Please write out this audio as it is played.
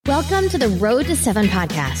Welcome to the Road to Seven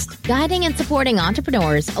podcast, guiding and supporting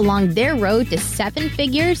entrepreneurs along their road to seven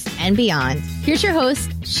figures and beyond. Here's your host,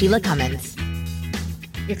 Sheila Cummins.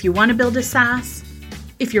 If you want to build a SaaS,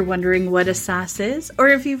 if you're wondering what a SaaS is, or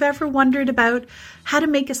if you've ever wondered about how to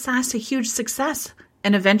make a SaaS a huge success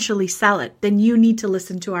and eventually sell it, then you need to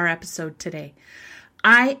listen to our episode today.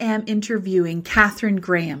 I am interviewing Catherine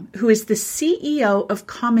Graham, who is the CEO of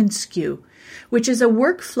commonsku, which is a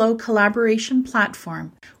workflow collaboration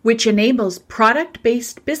platform which enables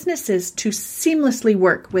product-based businesses to seamlessly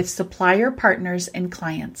work with supplier partners and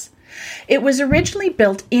clients. It was originally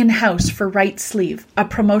built in-house for Right Sleeve, a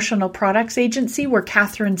promotional products agency where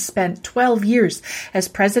Catherine spent 12 years as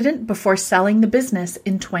president before selling the business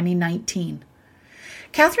in 2019.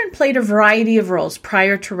 Catherine played a variety of roles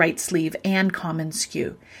prior to Right Sleeve and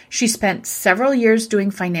commonsku. She spent several years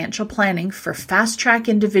doing financial planning for fast-track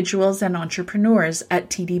individuals and entrepreneurs at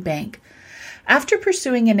TD Bank. After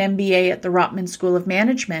pursuing an MBA at the Rotman School of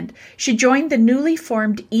Management, she joined the newly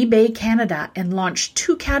formed eBay Canada and launched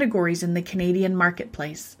 2 categories in the Canadian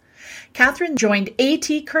marketplace. Catherine joined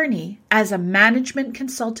A.T. Kearney as a management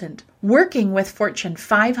consultant, working with Fortune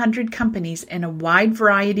 500 companies in a wide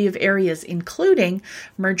variety of areas, including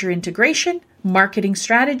merger integration, marketing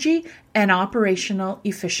strategy, and operational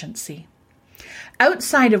efficiency.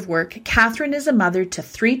 Outside of work, Catherine is a mother to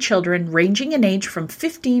 3 children ranging in age from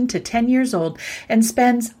 15 to 10 years old and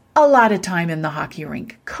spends a lot of time in the hockey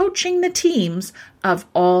rink, coaching the teams of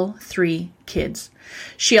all 3 kids.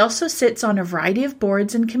 She also sits on a variety of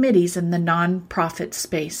boards and committees in the nonprofit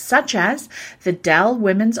space, such as the Dell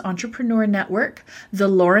Women's Entrepreneur Network, the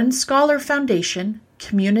Lauren Scholar Foundation,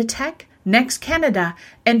 Communitech, Next Canada,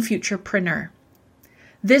 and Futurepreneur.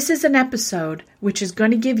 This is an episode which is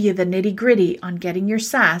going to give you the nitty-gritty on getting your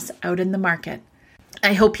SaaS out in the market.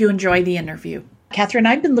 I hope you enjoy the interview. Catherine,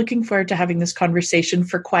 I've been looking forward to having this conversation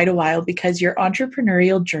for quite a while because your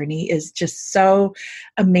entrepreneurial journey is just so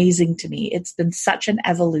amazing to me. It's been such an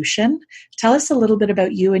evolution. Tell us a little bit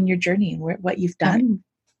about you and your journey and what you've done.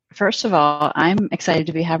 First of all, I'm excited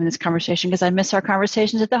to be having this conversation because I miss our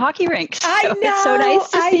conversations at the hockey rink. So I know. It's so nice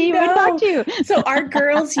to see you and talk to you. So our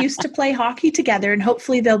girls used to play hockey together, and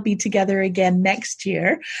hopefully they'll be together again next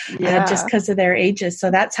year, just because of their ages.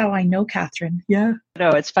 So that's how I know Catherine. Yeah. No,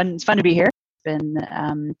 it's fun. It's fun to be here.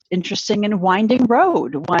 Been interesting and winding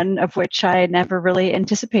road, one of which I never really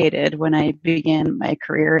anticipated when I began my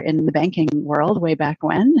career in the banking world way back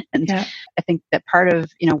when. And I think that part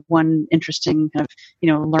of, one interesting kind of,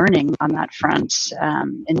 learning on that front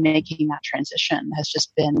in making that transition has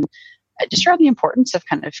just been just around the importance of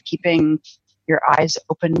kind of keeping your eyes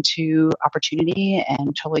open to opportunity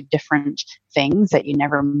and totally different things that you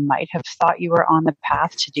never might have thought you were on the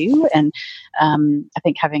path to do. And I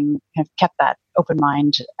think having kind of kept that open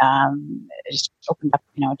mind, just opened up,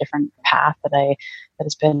 a different path that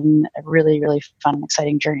has been a really, really fun and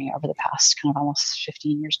exciting journey over the past kind of almost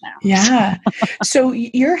 15 years now. Yeah. So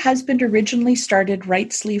your husband originally started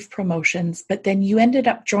Right Sleeve Promotions, but then you ended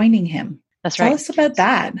up joining him. That's right. Tell us about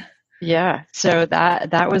that. Yeah, so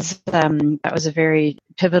that was a very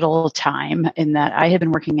pivotal time in that I had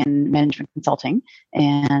been working in management consulting,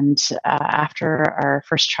 and after our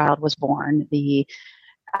first child was born, the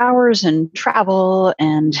hours and travel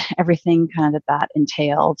and everything kind of that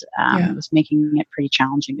entailed was making it pretty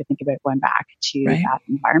challenging to think about going back to that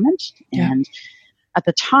environment. And at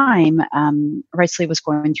the time, Right Sleeve was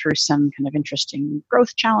going through some kind of interesting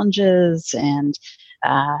growth challenges and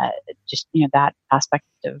just that aspect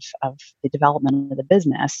of the development of the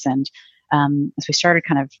business. And as we started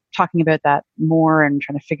kind of talking about that more and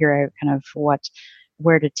trying to figure out kind of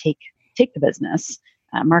where to take the business,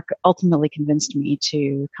 Mark ultimately convinced me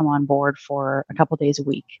to come on board for a couple days a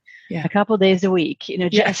week. A couple days a week,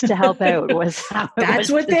 just to help out was how that's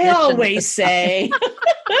what they always say.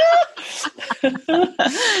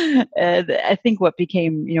 And I think what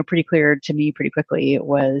became pretty clear to me pretty quickly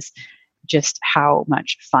was just how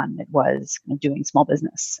much fun it was doing small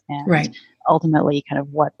business and ultimately kind of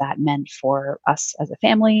what that meant for us as a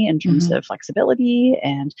family in terms of flexibility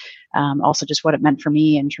and also just what it meant for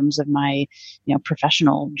me in terms of my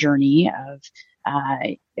professional journey of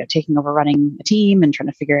taking over running a team and trying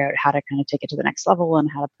to figure out how to kind of take it to the next level and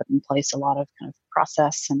how to put in place a lot of kind of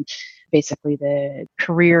process and basically the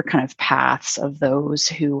career kind of paths of those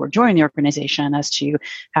who were joining the organization as to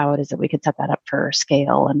how it is that we could set that up for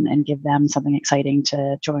scale and give them something exciting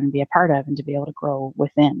to join and be a part of and to be able to grow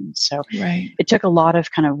within. So it took a lot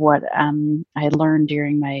of kind of what I had learned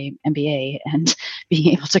during my MBA and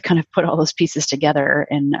being able to kind of put all those pieces together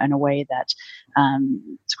in a way that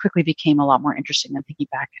quickly became a lot more interesting than thinking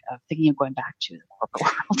of going back to the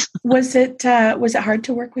corporate world. Was it hard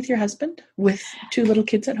to work with your husband with 2 little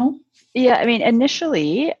kids at home? Yeah, I mean,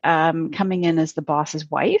 initially, coming in as the boss's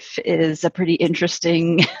wife is a pretty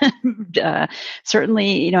interesting.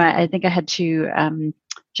 Certainly, I think I had to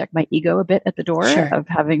check my ego a bit at the door of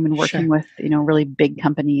having been working with, really big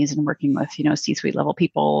companies and working with, C-suite level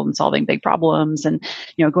people and solving big problems and,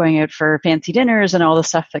 going out for fancy dinners and all the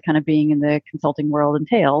stuff that kind of being in the consulting world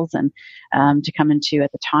entails. And to come into,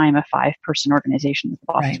 at the time, a 5-person organization as the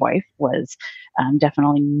boss's wife was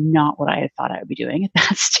definitely not what I had thought I would be doing at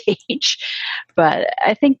that stage. But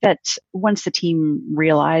I think that once the team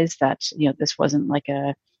realized that, this wasn't like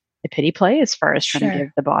a pity play as far as trying to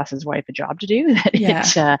give the boss's wife a job to do,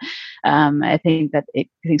 that I think that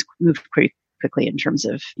things moved pretty quickly in terms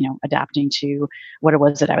of, adapting to what it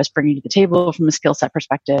was that I was bringing to the table from a skill set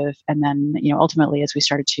perspective. And then, ultimately, as we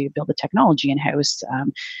started to build the technology in-house,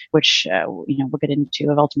 which, we'll get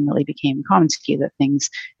into, ultimately became commonsku, that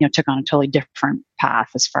things, took on a totally different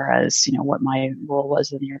path as far as, what my role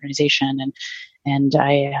was in the organization. And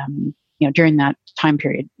I, during that time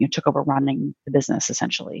period, took over running the business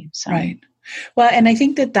essentially. So. Right. Well, and I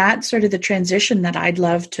think that that's sort of the transition that I'd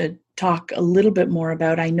love to talk a little bit more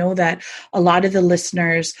about. I know that a lot of the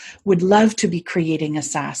listeners would love to be creating a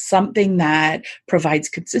SaaS, something that provides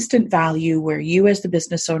consistent value where you as the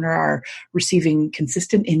business owner are receiving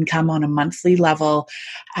consistent income on a monthly level.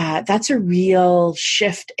 That's a real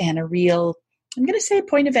shift and a real, I'm going to say, a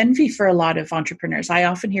point of envy for a lot of entrepreneurs. I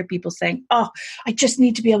often hear people saying, "Oh, I just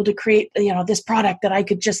need to be able to create, this product that I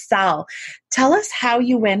could just sell." Tell us how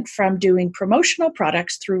you went from doing promotional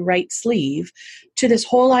products through Right Sleeve to this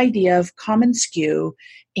whole idea of commonsku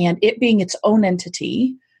and it being its own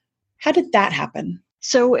entity. How did that happen?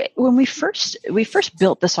 So when we first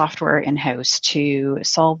built the software in-house to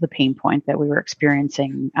solve the pain point that we were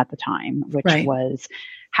experiencing at the time, which was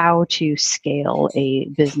how to scale a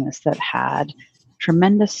business that had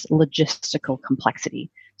tremendous logistical complexity.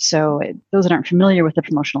 So those that aren't familiar with the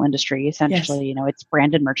promotional industry, essentially, it's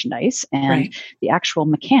branded merchandise, and the actual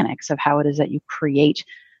mechanics of how it is that you create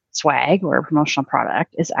swag or a promotional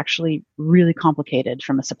product is actually really complicated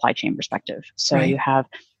from a supply chain perspective. So you have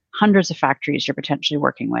hundreds of factories you're potentially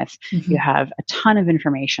working with. You have a ton of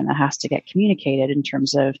information that has to get communicated in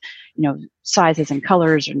terms of, sizes and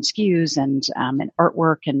colors and SKUs and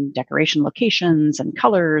artwork and decoration locations and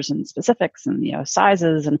colors and specifics and,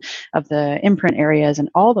 sizes and of the imprint areas and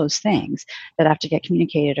all those things that have to get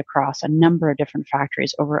communicated across a number of different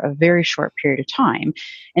factories over a very short period of time.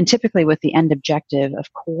 And typically with the end objective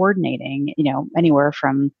of coordinating, anywhere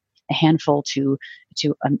from a handful to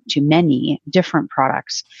many different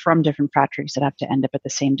products from different factories that have to end up at the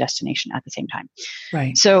same destination at the same time.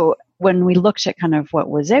 Right. So when we looked at kind of what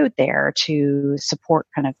was out there to support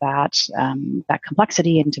kind of that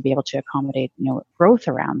complexity and to be able to accommodate, growth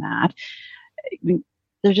around that,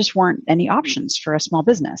 there just weren't any options for a small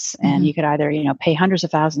business. And you could either, pay hundreds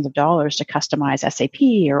of thousands of dollars to customize SAP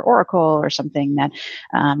or Oracle or something that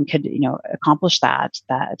could, accomplish that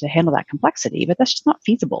to handle that complexity. But that's just not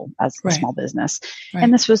feasible as a small business.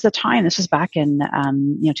 And this was back in,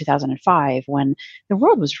 2005 when the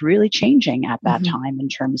world was really changing at that time in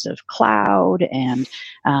terms of cloud and,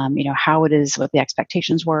 how it is, what the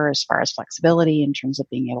expectations were as far as flexibility in terms of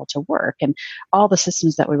being able to work, and all the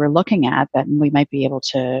systems that we were looking at that we might be able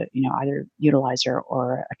to, either utilize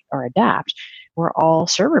or adapt, were all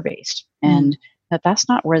server based, and that's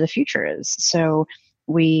not where the future is. So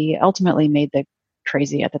we ultimately made the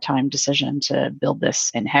crazy at the time decision to build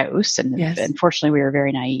this in-house. And unfortunately, we were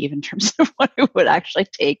very naive in terms of what it would actually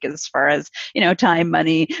take as far as, time,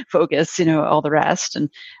 money, focus, all the rest.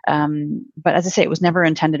 And, but as I say, it was never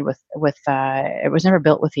intended it was never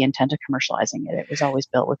built with the intent of commercializing it. It was always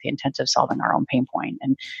built with the intent of solving our own pain point.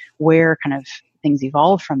 And where kind of things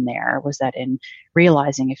evolved from there was that in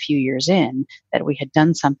realizing a few years in that we had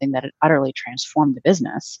done something that had utterly transformed the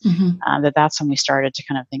business, that's when we started to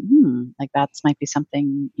kind of think, that might be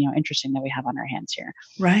something, interesting that we have on our hands here.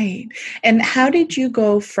 Right. And how did you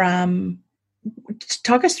go from,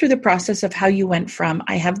 talk us through the process of how you went from,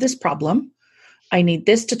 I have this problem, I need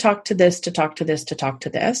this to talk to this, to talk to this, to talk to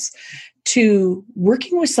this, to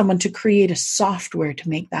working with someone to create a software to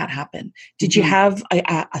make that happen? Did you have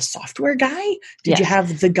a software guy? Did you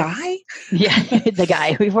have the guy? Yeah, the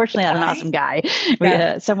guy. We fortunately had an awesome guy. We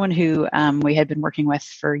had someone who we had been working with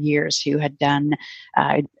for years who had done,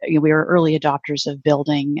 we were early adopters of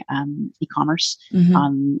building e-commerce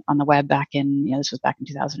on the web back in, this was back in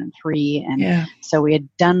 2003. And so we had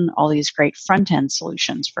done all these great front-end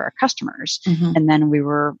solutions for our customers. And then we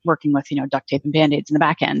were working with, duct tape and Band-Aids in the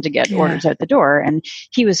back end to get orders out the door. And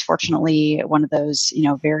he was fortunately one of those,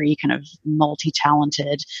 very kind of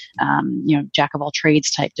multi-talented, jack of all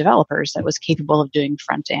trades type developers that was capable of doing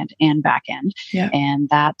front end and back end. And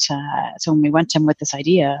that, so when we went to him with this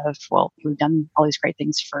idea of, well, we've done all these great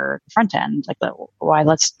things for the front end, why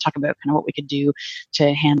let's talk about kind of what we could do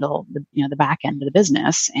to handle the back end of the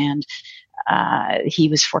business. And he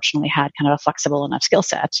was fortunately had kind of a flexible enough skill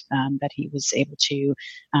set that he was able to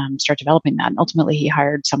start developing that. And ultimately, he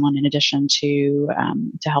hired someone in addition to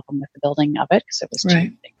help him with the building of it, because it was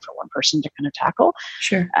too big for one person to kind of tackle.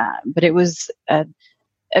 But it was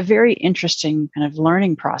a very interesting kind of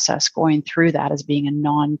learning process going through that as being a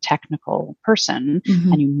non-technical person.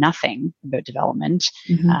 I knew nothing about development.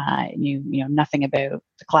 I knew nothing about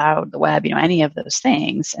the cloud, the web, any of those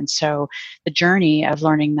things. And so the journey of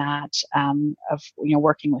learning that, of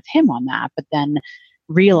working with him on that, but then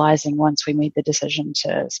realizing once we made the decision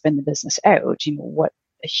to spin the business out, what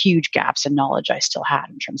huge gaps in knowledge I still had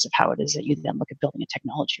in terms of how it is that you then look at building a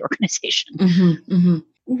technology organization.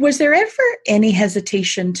 Was there ever any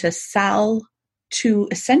hesitation to sell to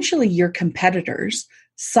essentially your competitors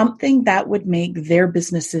something that would make their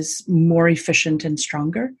businesses more efficient and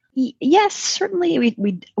stronger? Yes, certainly.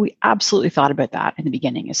 We absolutely thought about that in the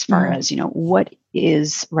beginning as far as, what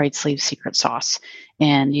is Right Sleeve's secret sauce?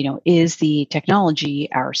 And, is the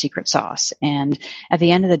technology our secret sauce? And at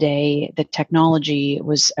the end of the day, the technology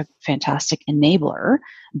was a fantastic enabler,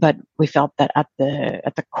 but we felt that at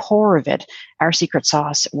the core of it, our secret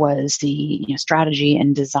sauce was the strategy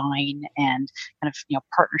and design and kind of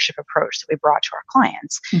partnership approach that we brought to our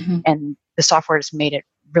clients. And the software has made it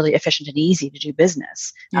really efficient and easy to do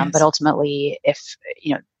business. But ultimately, if,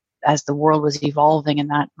 as the world was evolving in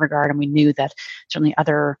that regard, and we knew that certainly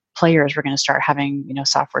other players were going to start having,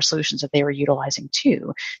 software solutions that they were utilizing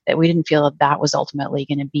too, that we didn't feel that was ultimately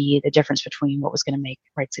going to be the difference between what was going to make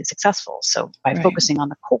Right Sleeve successful. So by focusing on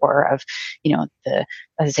the core of, as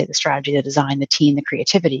I say, the strategy, the design, the team, the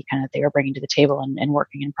creativity kind of that they were bringing to the table and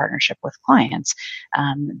working in partnership with clients,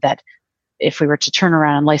 that if we were to turn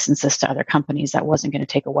around and license this to other companies, that wasn't going to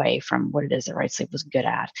take away from what it is that Right Sleeve was good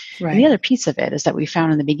at. And the other piece of it is that we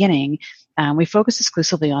found in the beginning, we focused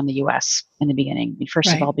exclusively on the US in the beginning.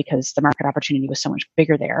 First of all, because the market opportunity was so much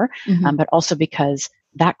bigger there, but also because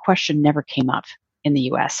that question never came up in the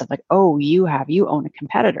US of like, oh, you own a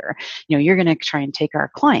competitor, you're going to try and take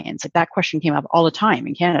our clients. Like that question came up all the time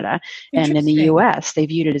in Canada. And in the US, they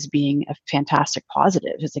viewed it as being a fantastic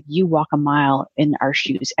positive. It's like you walk a mile in our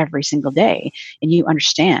shoes every single day and you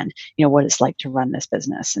understand, what it's like to run this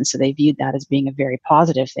business. And so they viewed that as being a very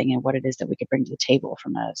positive thing and what it is that we could bring to the table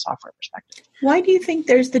from a software perspective. Why do you think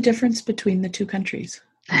there's the difference between the two countries?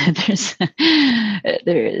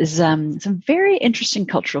 There is some very interesting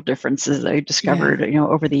cultural differences I discovered,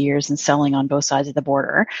 over the years in selling on both sides of the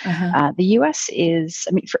border. The U.S. is,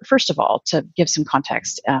 first of all, to give some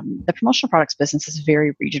context, the promotional products business is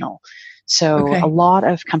very regional. So a lot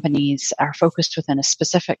of companies are focused within a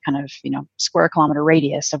specific kind of, square kilometer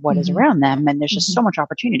radius of what is around them. And there's just so much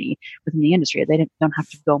opportunity within the industry. They don't have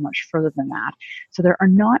to go much further than that. So there are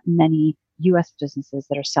not many U.S. businesses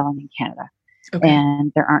that are selling in Canada.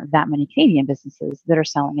 And there aren't that many Canadian businesses that are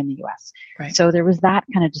selling in the U.S. So there was that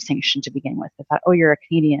kind of distinction to begin with. I thought, oh, you're a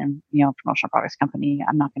Canadian, promotional products company.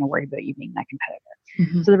 I'm not going to worry about you being that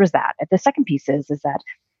competitor. So there was that. The second piece is that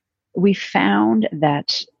we found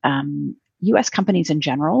that U.S. companies in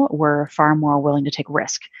general were far more willing to take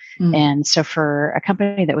risk. And so for a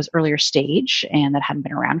company that was earlier stage and that hadn't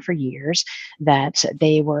been around for years, that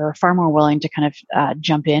they were far more willing to kind of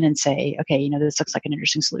jump in and say, okay, this looks like an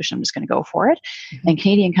interesting solution. I'm just going to go for it. And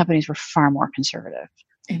Canadian companies were far more conservative.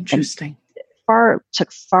 Interesting.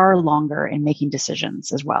 Took far longer in making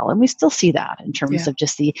decisions as well. And we still see that in terms of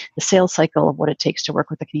just the sales cycle of what it takes to work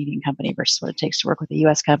with a Canadian company versus what it takes to work with a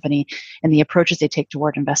US company and the approaches they take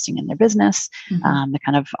toward investing in their business, the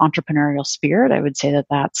kind of entrepreneurial spirit. I would say that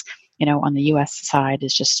that's on the US side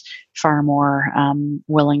is just far more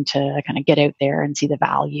willing to kind of get out there and see the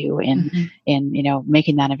value in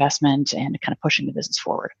making that investment and kind of pushing the business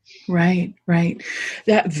forward. Right.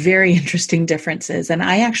 That very interesting differences. And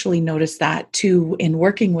I actually noticed that too in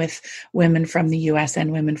working with women from the US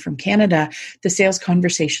and women from Canada. The sales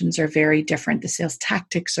conversations are very different. The sales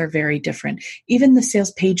tactics are very different. Even the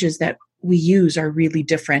sales pages that we use are really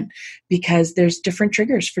different because there's different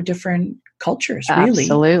triggers for different cultures, really.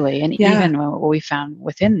 Absolutely. And even what we found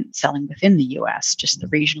selling within the US, just the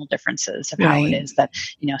regional differences of how it is that,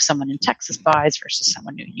 someone in Texas buys versus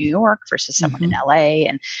someone in New York versus someone in LA.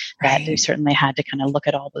 And that we certainly had to kind of look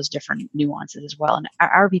at all those different nuances as well. And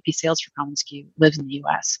our VP sales for Common SKU lives in the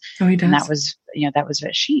US. Oh, he does? And that was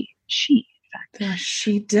she. Yeah,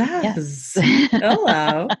 she does. Yes.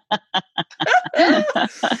 Hello.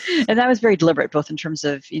 And that was very deliberate, both in terms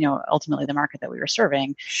of, ultimately the market that we were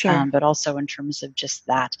serving, sure. But also in terms of just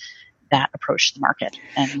that approach to the market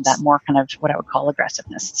and that more kind of what I would call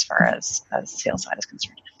aggressiveness as far as the sales side is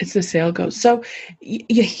concerned. It's the sale goes. So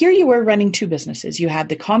here you were running two businesses. You had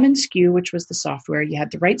the Common SKU, which was the software. You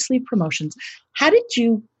had the Right Sleeve Promotions. How did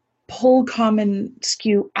you pull Common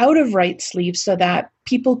SKU out of Right Sleeve so that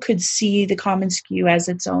people could see the Common SKU as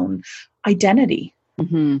its own identity?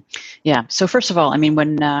 Mm-hmm. Yeah. So first of all, when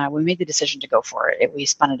we made the decision to go for it, we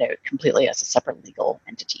spun it out completely as a separate legal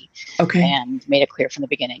entity. Okay. And made it clear from the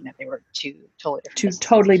beginning that they were two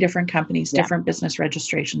totally different companies, different business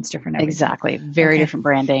registrations, different everything. Exactly. Very different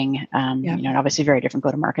branding, and obviously very different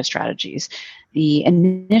go-to-market strategies.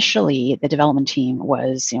 Initially, the development team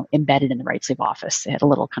was, embedded in the Right Sleeve office. They had a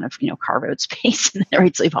little kind of, carve-out space in the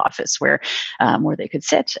Right Sleeve office where they could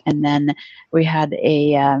sit. And then we had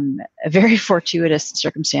a very fortuitous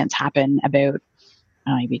circumstance happen about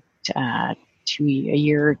maybe 2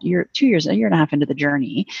 years, a year and a half into the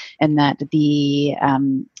journey, and that the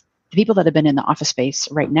people that had been in the office space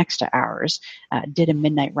right next to ours did a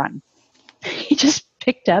midnight run. He just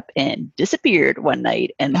picked up and disappeared one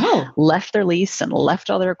night and left their lease and left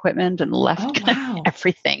all their equipment and left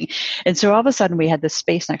everything. And so all of a sudden we had this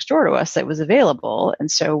space next door to us that was available. And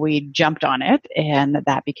so we jumped on it and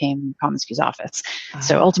that became Common SKU's office.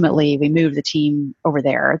 So ultimately we moved the team over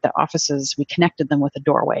there. The offices, we connected them with a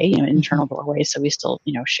doorway, internal doorway. So we still,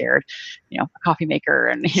 shared, a coffee maker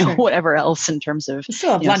and, whatever else in terms of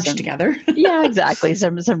still have lunch together. Yeah, exactly.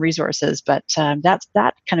 Some resources, but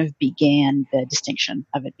that kind of began the distinction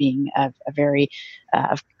of it being a very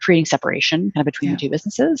of creating separation kind of between the two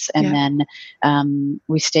businesses. And then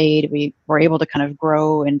we were able to kind of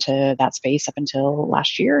grow into that space up until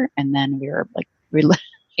last year. And then we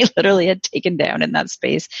literally had taken down in that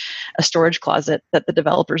space a storage closet that the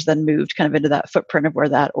developers then moved kind of into that footprint of where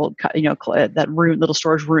that old, that room, little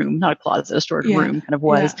storage room, not a closet, a storage room kind of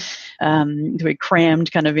was. We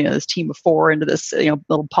crammed kind of, this team of 4 into this,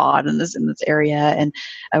 little pod in this area. And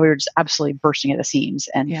we were just absolutely bursting at the seams.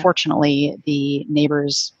 And fortunately, the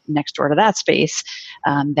neighbors next door to that space,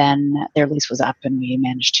 then their lease was up and we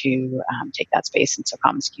managed to take that space. And so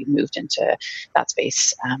Common SKU moved into that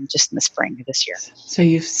space just in the spring of this year. So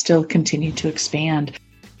you've still continued to expand.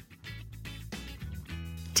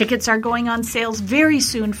 Tickets are going on sales very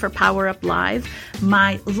soon for Power Up Live,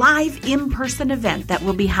 my live in-person event that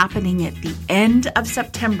will be happening at the end of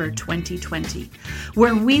September 2020,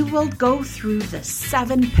 where we will go through the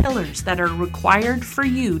 7 pillars that are required for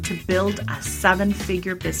you to build a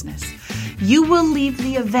 7-figure business. You will leave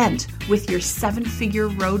the event with your 7-figure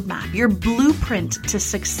roadmap, your blueprint to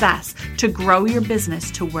success to grow your business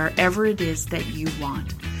to wherever it is that you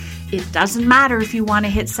want. It doesn't matter if you want to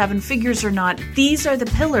hit 7 figures or not. These are the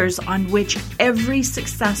pillars on which every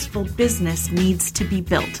successful business needs to be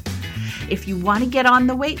built. If you want to get on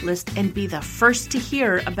the wait list and be the first to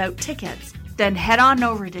hear about tickets, then head on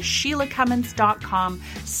over to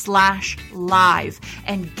SheilaCummins.com/live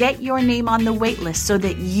and get your name on the wait list so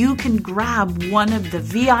that you can grab one of the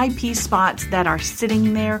VIP spots that are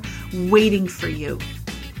sitting there waiting for you.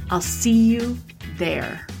 I'll see you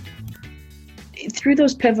there. Through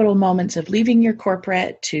those pivotal moments of leaving your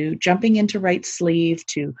corporate to jumping into Right Sleeve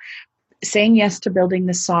to saying yes to building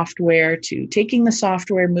the software to taking the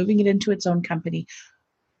software, moving it into its own company,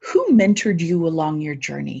 who mentored you along your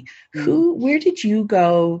journey? Where did you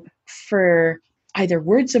go for either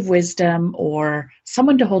words of wisdom or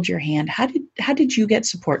someone to hold your hand? How did you get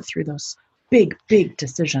support through those big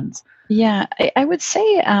decisions? Yeah, I would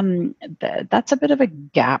say that's a bit of a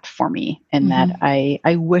gap for me in that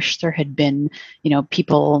I wish there had been,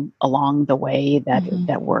 people along the way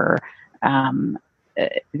that were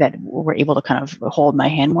that were able to kind of hold my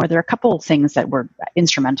hand more. There are a couple of things that were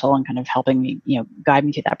instrumental in kind of helping me, guide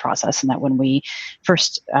me through that process. And that when we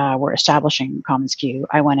first were establishing commonsku,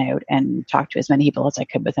 I went out and talked to as many people as I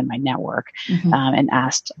could within my network, and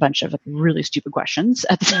asked a bunch of really stupid questions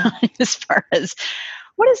at the time, as far as,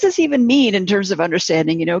 what does this even mean in terms of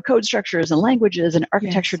understanding, code structures and languages and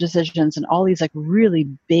architecture decisions and all these like really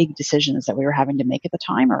big decisions that we were having to make at the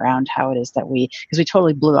time around how it is that because we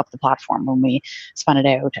totally blew up the platform when we spun it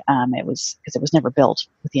out. It was because it was never built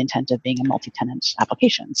with the intent of being a multi-tenant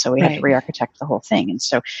application. So we had to re-architect the whole thing. And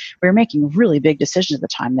so we were making really big decisions at the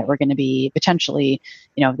time that were going to be potentially,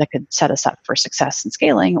 that could set us up for success and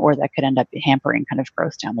scaling, or that could end up hampering kind of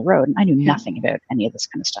growth down the road. And I knew nothing about any of this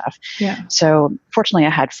kind of stuff. Yeah. So fortunately,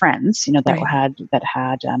 I had friends, that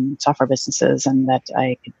had software businesses, and that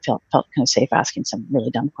I felt kind of safe asking some really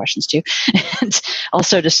dumb questions to. And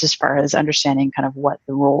also just as far as understanding kind of what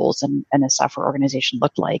the roles in a software organization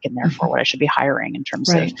looked like, and therefore what I should be hiring in terms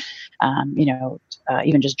of,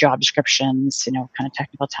 even just job descriptions, kind of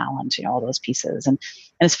technical talent, all those pieces. And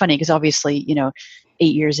it's funny because obviously,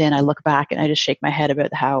 8 years in, I look back and I just shake my head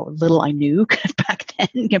about how little I knew back then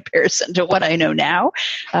in comparison to what I know now.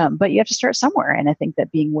 But you have to start somewhere. And I think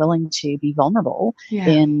that being willing to be vulnerable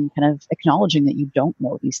in kind of acknowledging that you don't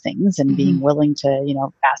know these things, and being willing to,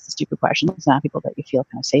 ask the stupid questions and ask people that you feel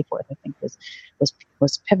kind of safe with, I think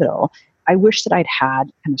was pivotal. I wish that I'd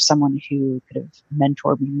had kind of someone who could have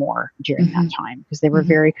mentored me more during that time, because they were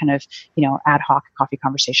very kind of, ad hoc coffee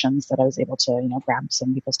conversations that I was able to, grab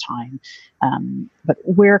some people's time. But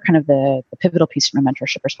where kind of the pivotal piece from a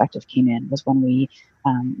mentorship perspective came in was when we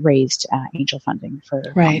raised angel funding for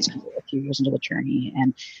a few years into the journey.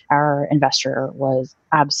 And our investor was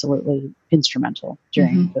absolutely instrumental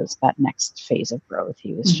during that next phase of growth.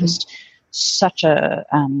 He was just such a...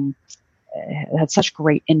 had such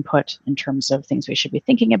great input in terms of things we should be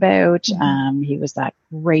thinking about. He was that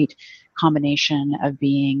great combination of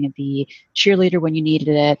being the cheerleader when you needed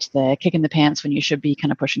it, the kick in the pants when you should be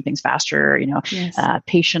kind of pushing things faster,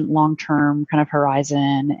 patient, long-term kind of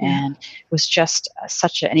horizon, and was just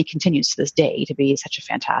and he continues to this day to be such a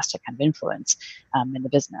fantastic kind of influence in the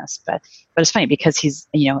business. But it's funny because he's,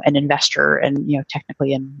 an investor and,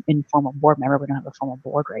 technically an informal board member. We don't have a formal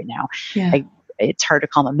board right now. It's hard to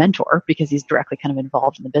call him a mentor because he's directly kind of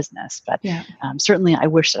involved in the business. But certainly I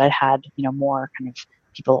wish that I'd had, more kind of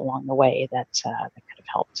people along the way that could have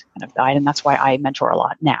helped kind of guide. And that's why I mentor a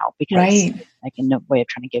lot now, because like in no way of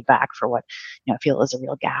trying to give back for what, I feel is a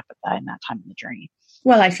real gap in that time in the journey.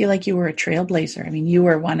 Well, I feel like you were a trailblazer. I mean, you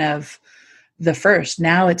were one of the first.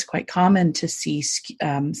 Now it's quite common to see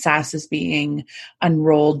SaaS as being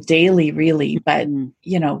unrolled daily, really. But,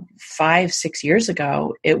 5-6 years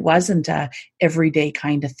ago, it wasn't a everyday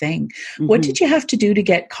kind of thing. What did you have to do to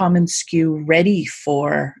get commonsku ready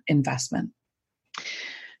for investment?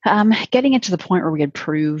 Getting it to the point where we had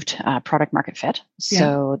proved product market fit,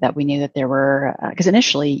 so that we knew that there were, because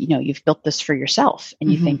initially, you've built this for yourself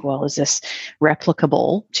and you think, well, is this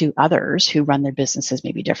replicable to others who run their businesses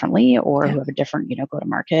maybe differently, or who have a different, go to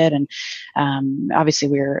market? And obviously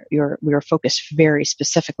we were focused very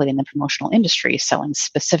specifically in the promotional industry, selling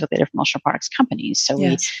specifically to promotional products companies. So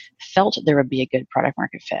we felt there would be a good product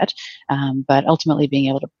market fit, but ultimately being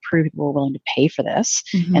able to prove people were willing to pay for this,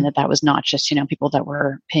 and that was not just, people that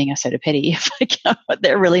were paying us out of pity. Like,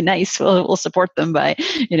 they're really nice, we'll support them by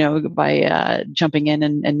jumping in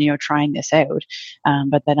and trying this out.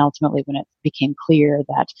 But then ultimately, when it became clear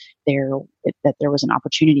that there was an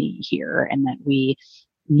opportunity here, and that we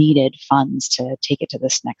needed funds to take it to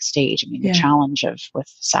this next stage. I mean, the challenge with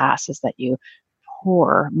SaaS is that you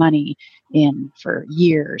pour money in for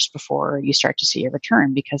years before you start to see a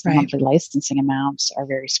return, because the monthly licensing amounts are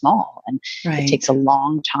very small, and it takes a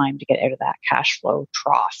long time to get out of that cash flow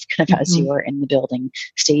trough kind of as you are in the building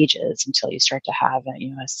stages, until you start to have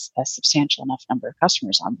a substantial enough number of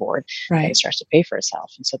customers on board that it starts to pay for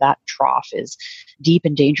itself. And so that trough is deep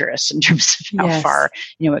and dangerous in terms of how far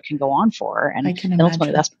it can go on for. And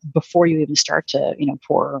ultimately, that's before you even start to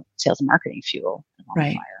pour sales and marketing fuel on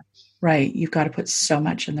the fire. Right. You've got to put so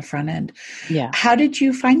much in the front end. Yeah. How did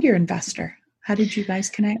you find your investor? How did you guys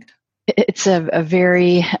connect? It's a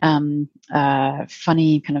very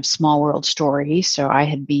funny kind of small world story. So I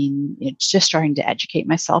had been just starting to educate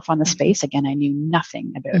myself on the space. Again, I knew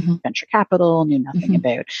nothing about venture capital, knew nothing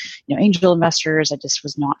about angel investors. I just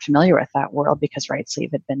was not familiar with that world, because Right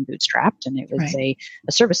Sleeve had been bootstrapped, and it was a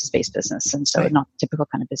services-based business, and so not the typical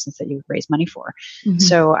kind of business that you would raise money for.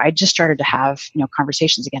 So I just started to have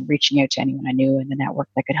conversations, again, reaching out to anyone I knew in the network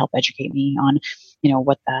that could help educate me on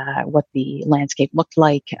what the landscape looked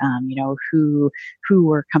like, who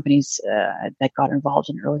were companies that got involved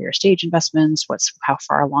in earlier stage investments, how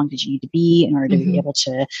far along did you need to be in order to be able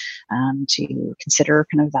to consider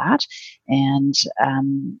kind of that, and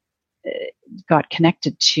got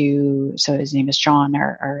connected to, so his name is John,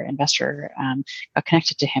 our investor, got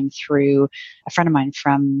connected to him through a friend of mine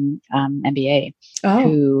from MBA,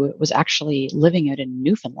 who was actually living out in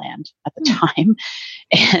Newfoundland at the time.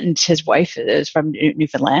 And his wife is from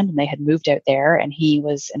Newfoundland, and they had moved out there, and he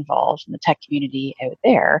was involved in the tech community out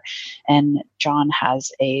there. And John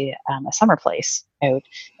has a summer place out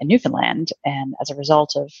in Newfoundland. And as a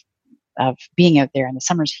result of being out there in the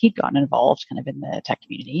summers, he'd gotten involved kind of in the tech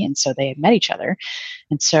community. And so they had met each other.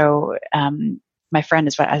 And so my friend,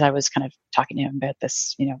 as I was kind of talking to him about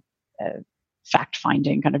this,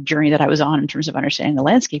 fact-finding kind of journey that I was on in terms of understanding the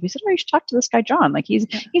landscape, he said, you should talk to this guy, John. Like he's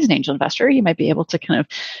an angel investor. He might be able to kind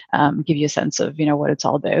of give you a sense of, what it's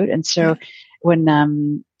all about. And so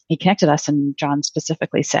when he connected us, and John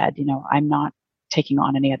specifically said, I'm not taking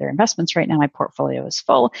on any other investments right now. My portfolio is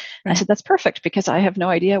full. And I said, that's perfect, because I have no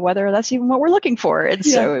idea whether that's even what we're looking for. And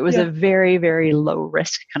so it was a very, very low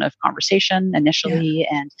risk kind of conversation initially.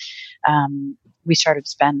 And we started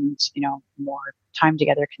to spend, more time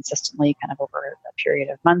together consistently kind of over a period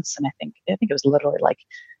of months. And I think it was literally like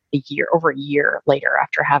over a year later,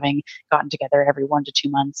 after having gotten together every 1 to 2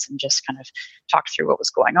 months and just kind of talked through what was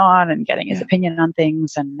going on and getting his opinion on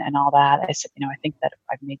things and all that. I said, I think that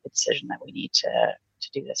I've made the decision that we need to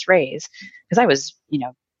do this raise, because I was,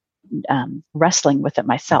 wrestling with it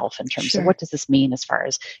myself in terms of what does this mean as far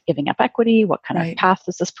as giving up equity? What kind of path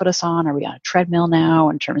does this put us on? Are we on a treadmill now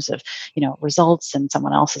in terms of, results, and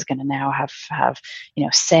someone else is going to now have,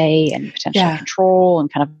 say and potential control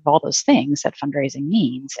and kind of all those things that fundraising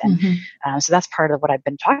means. And so that's part of what I've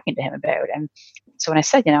been talking to him about. And so when I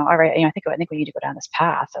said, all right, I think we need to go down this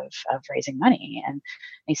path of raising money. And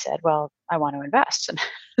he said, well, I want to invest. And I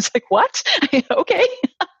was like, what? Okay.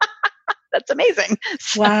 That's amazing.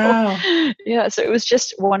 So, wow. Yeah. So it was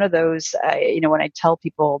just one of those, when I tell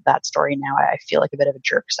people that story now, I feel like a bit of a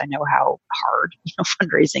jerk, because I know how hard,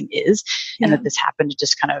 fundraising is, and that this happened to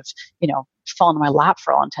just kind of, fall into my lap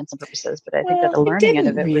for all intents and purposes. But I think that the learning out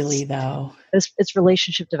of it really, though, it's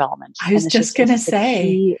relationship development. I was just going to say, the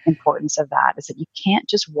key importance of that is that you can't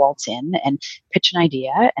just waltz in and pitch an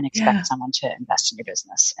idea and expect someone to invest in your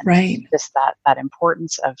business. And just that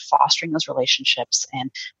importance of fostering those relationships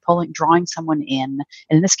and drawing someone in.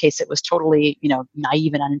 And in this case, it was totally,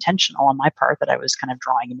 naive and unintentional on my part that I was kind of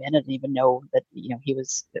drawing him in. I didn't even know that, he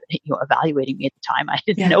was, evaluating me at the time. I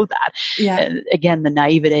didn't know that. Yeah. And again, the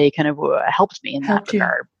naivete kind of helped me in that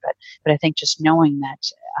regard. But I think just knowing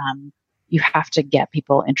that you have to get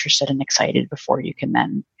people interested and excited before you can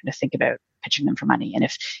then kind of think about pitching them for money. And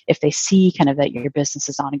if they see kind of that your business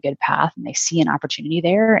is on a good path and they see an opportunity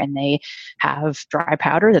there and they have dry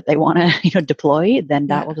powder that they want to deploy, then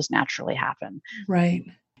that will just naturally happen. Right.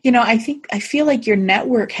 I feel like your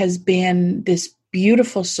network has been this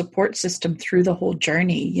beautiful support system through the whole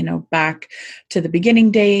journey, back to the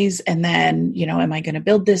beginning days. And then, am I going to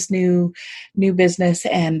build this new business?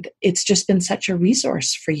 And it's just been such a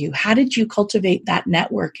resource for you. How did you cultivate that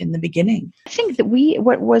network in the beginning? I think that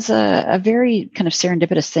what was a very kind of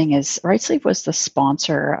serendipitous thing is Right Sleep was the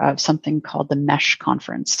sponsor of something called the Mesh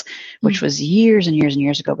Conference, which was years and years and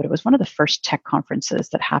years ago, but it was one of the first tech conferences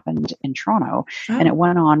that happened in Toronto. And it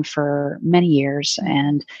went on for many years.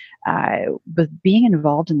 And but being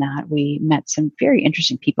involved in that, we met some very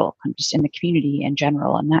interesting people just in the community in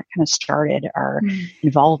general. And that kind of started our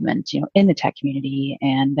involvement, in the tech community,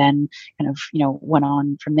 and then kind of, went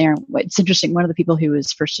on from there. It's interesting. One of the people who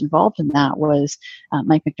was first involved in that was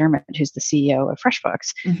Mike McDermott, who's the CEO of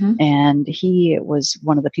FreshBooks. And he was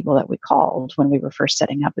one of the people that we called when we were first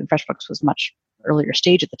setting up, and FreshBooks was much earlier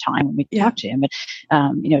stage at the time when we talked to him,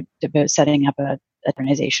 but, about setting up a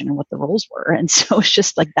organization and what the roles were. And so it's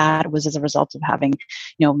just like that was as a result of having,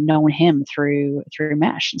 known him through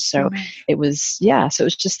Mesh. And so it was, so it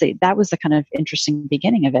was just that was the kind of interesting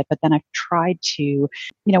beginning of it. But then I've tried to,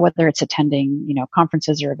 whether it's attending,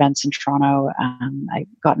 conferences or events in Toronto, I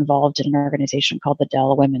got involved in an organization called the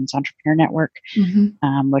Dell Women's Entrepreneur Network,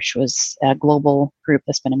 which was a global group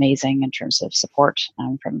that's been amazing in terms of support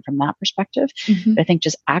from that perspective. But I think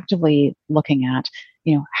just actively looking at,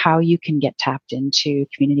 how you can get tapped into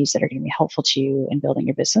communities that are going to be helpful to you in building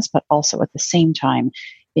your business, but also at the same time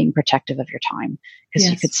being protective of your time, because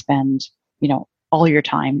you could spend, all your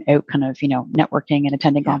time out kind of, networking and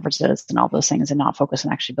attending conferences and all those things and not focus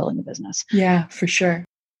on actually building the business. Yeah, for sure.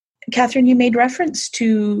 Catherine, you made reference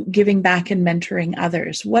to giving back and mentoring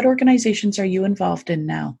others. What organizations are you involved in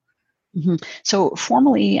now? So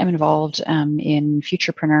formally, I'm involved in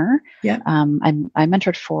Futurepreneur. Yeah. I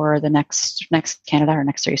mentored for the Next Canada, or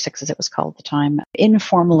Next 36 as it was called at the time,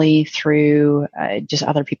 informally through just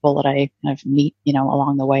other people that I kind of meet,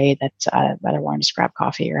 along the way that either want to just grab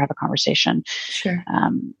coffee or have a conversation. Sure.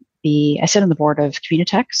 I sit on the board of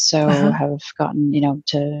Communitex, so have gotten,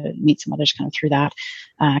 to meet some others kind of through that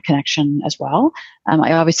connection as well.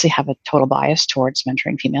 I obviously have a total bias towards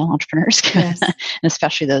mentoring female entrepreneurs, yes. and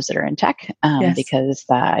especially those that are in tech, because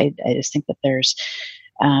I just think that there's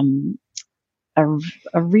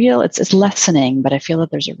a real, it's lessening, but I feel that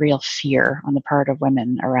there's a real fear on the part of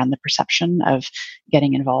women around the perception of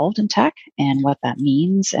getting involved in tech and what that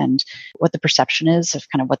means and what the perception is of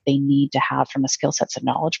kind of what they need to have from a skill sets and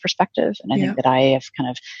knowledge perspective. And I think that I have kind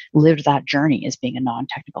of lived that journey as being a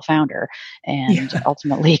non-technical founder and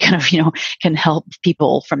ultimately kind of, can help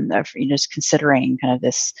people from the, just considering kind of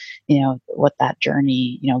this, what that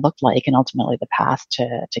journey, looked like and ultimately the path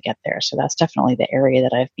to get there. So that's definitely the area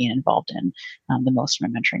that I've been involved in the most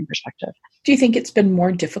from a mentoring perspective. Do you think it's been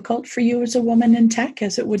more difficult for you as a woman in tech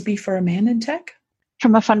as it would be for a man in tech?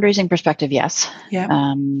 From a fundraising perspective, yes.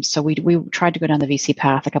 Yeah. So we tried to go down the VC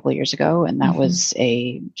path a couple of years ago, and that was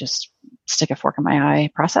a just stick a fork in my eye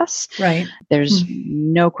process. Right. There's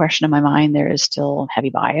no question in my mind there is still heavy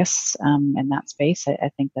bias in that space.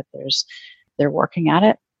 I think that they're working at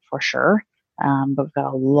it for sure. But we've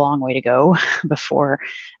got a long way to go before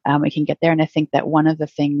we can get there. And I think that one of the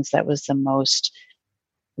things that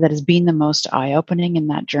has been the most eye-opening in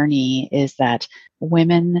that journey is that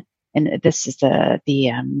women, and this is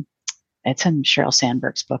it's in Sheryl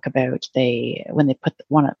Sandberg's book about when they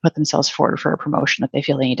want to put themselves forward for a promotion, that they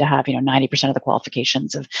feel they need to have 90% of the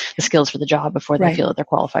qualifications of the skills for the job before they feel that they're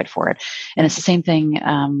qualified for it. And it's the same thing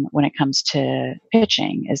when it comes to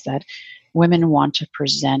pitching, is that women want to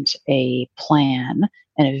present a plan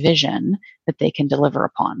and a vision that they can deliver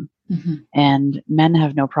upon. And men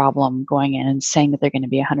have no problem going in and saying that they're going to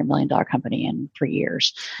be $100 million company in 3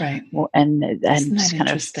 years. Right. Well, and just kind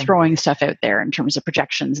of throwing stuff out there in terms of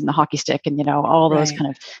projections and the hockey stick and, all those kind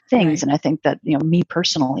of things. And I think that, me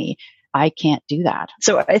personally, I can't do that.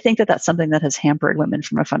 So I think that that's something that has hampered women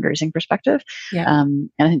from a fundraising perspective. And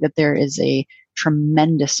I think that there is a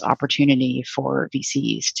tremendous opportunity for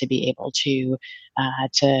VCs to be able to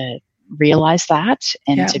realize that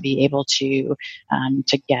and to be able to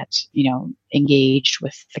get, engaged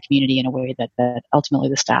with the community in a way that ultimately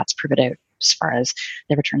the stats prove it out as far as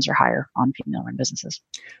their returns are higher on female-run businesses.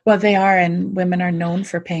 Well, they are, and women are known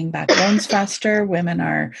for paying back loans faster. Women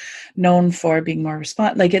are known for being more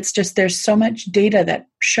responsive. Like, it's just, there's so much data that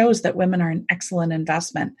shows that women are an excellent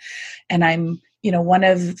investment. And I'm, one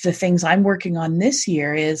of the things I'm working on this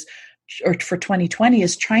year or for 2020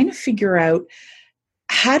 is trying to figure out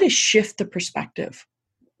how to shift the perspective.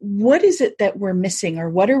 What is it that we're missing, or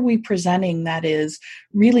what are we presenting that is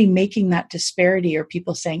really making that disparity, or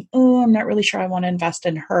people saying, oh, I'm not really sure I want to invest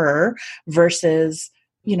in her versus,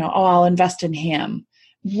 I'll invest in him.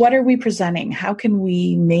 What are we presenting? How can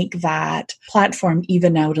we make that platform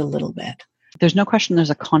even out a little bit? There's no question there's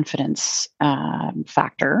a confidence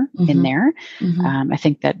factor in there. I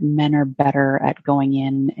think that men are better at going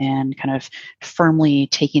in and kind of firmly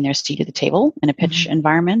taking their seat at the table in a pitch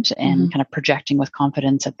environment and kind of projecting with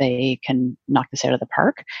confidence that they can knock this out of the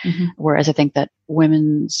park. Whereas I think that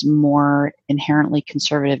women's more inherently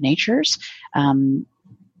conservative natures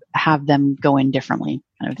have them go in differently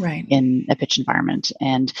kind of in a pitch environment.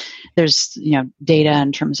 And there's, data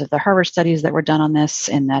in terms of the Harvard studies that were done on this,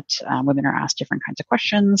 in that women are asked different kinds of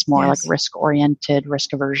questions, more like risk-oriented,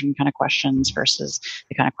 risk aversion kind of questions versus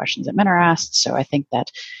the kind of questions that men are asked. So I think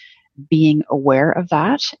that being aware of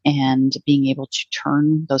that and being able to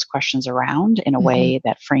turn those questions around in a way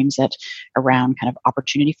that frames it around kind of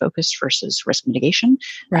opportunity focused versus risk mitigation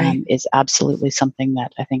is absolutely something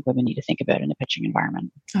that I think women need to think about in a pitching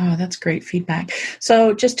environment. Oh, that's great feedback.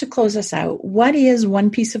 So just to close us out, what is one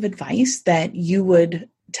piece of advice that you would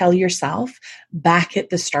tell yourself back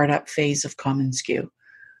at the startup phase of commonsku?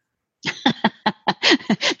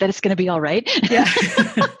 That it's going to be all right. Yeah.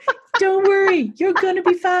 Don't worry, you're going to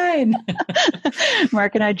be fine.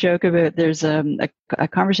 Mark and I joke about there's a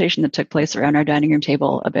conversation that took place around our dining room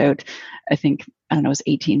table about, it was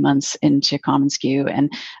 18 months into commonsku.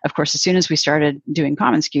 And of course, as soon as we started doing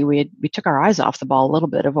commonsku, we took our eyes off the ball a little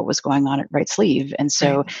bit of what was going on at Right Sleeve. And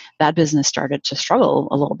so that business started to struggle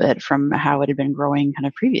a little bit from how it had been growing kind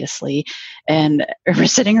of previously. And we're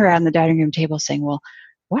sitting around the dining room table saying, well,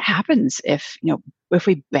 what happens if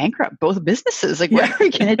we bankrupt both businesses? Like, what are we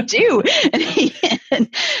going to do?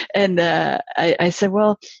 And I said,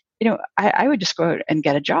 well, I would just go out and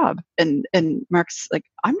get a job. And Mark's like,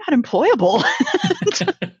 I'm not employable.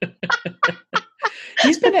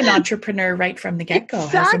 He's been an entrepreneur right from the get-go,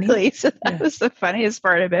 exactly. hasn't he? So that was the funniest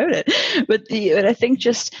part about it. But I think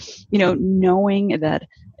just, knowing that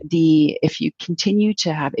if you continue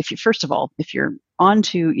to have, first of all, if you're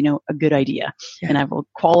onto, a good idea, and I will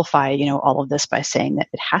qualify, all of this by saying that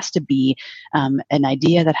it has to be an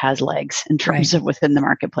idea that has legs in terms of within the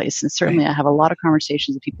marketplace. And certainly I have a lot of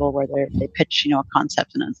conversations with people where they pitch, a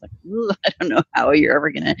concept, and it's like, I don't know how you're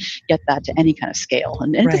ever going to get that to any kind of scale.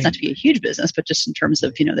 And it doesn't have to be a huge business, but just in terms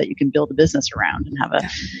of, that you can build a business around and have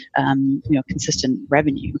a, consistent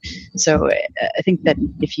revenue. So I think that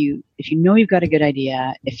if you know you've got a good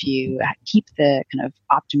idea, if you keep the kind of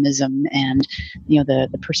optimism and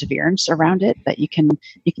the perseverance around it, that you can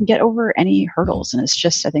get over any hurdles. And it's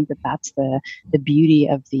just, I think that's the beauty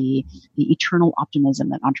of the eternal optimism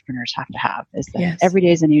that entrepreneurs have to have, is that every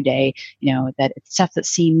day is a new day. That it's stuff that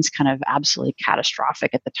seems kind of absolutely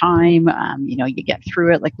catastrophic at the time. You get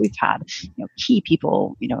through it. Like we've had key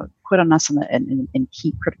people quit on us in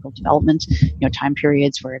key critical development time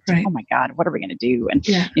periods where it's like, oh my God, what are we going to do? And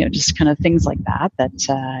just kind of things like that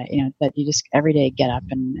that you just every day get up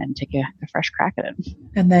and take a fresh crack at it.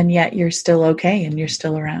 And then yet you're still okay and you're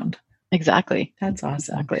still around. Exactly. That's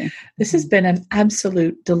awesome. Exactly. This has been an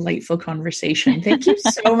absolute delightful conversation. Thank you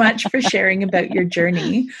so much for sharing about your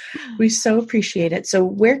journey. We so appreciate it. So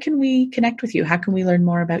where can we connect with you? How can we learn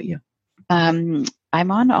more about you? I'm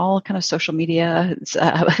on all kind of social media.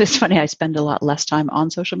 It's funny, I spend a lot less time on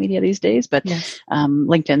social media these days, but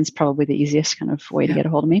LinkedIn's probably the easiest kind of way to get a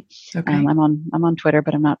hold of me. Okay. I'm on Twitter,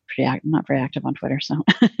 but I'm not very active on Twitter. So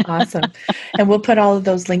awesome. And we'll put all of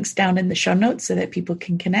those links down in the show notes so that people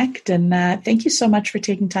can connect. And thank you so much for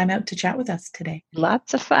taking time out to chat with us today.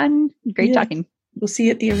 Lots of fun. Great talking. We'll see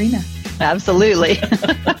you at the arena. Absolutely.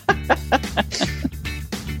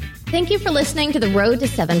 Thank you for listening to the Road to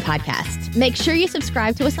 7 podcast. Make sure you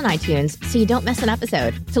subscribe to us on iTunes so you don't miss an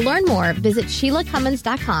episode. To learn more, visit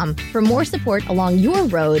SheilaCummins.com for more support along your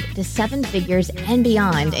road to 7 figures and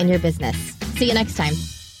beyond in your business. See you next time.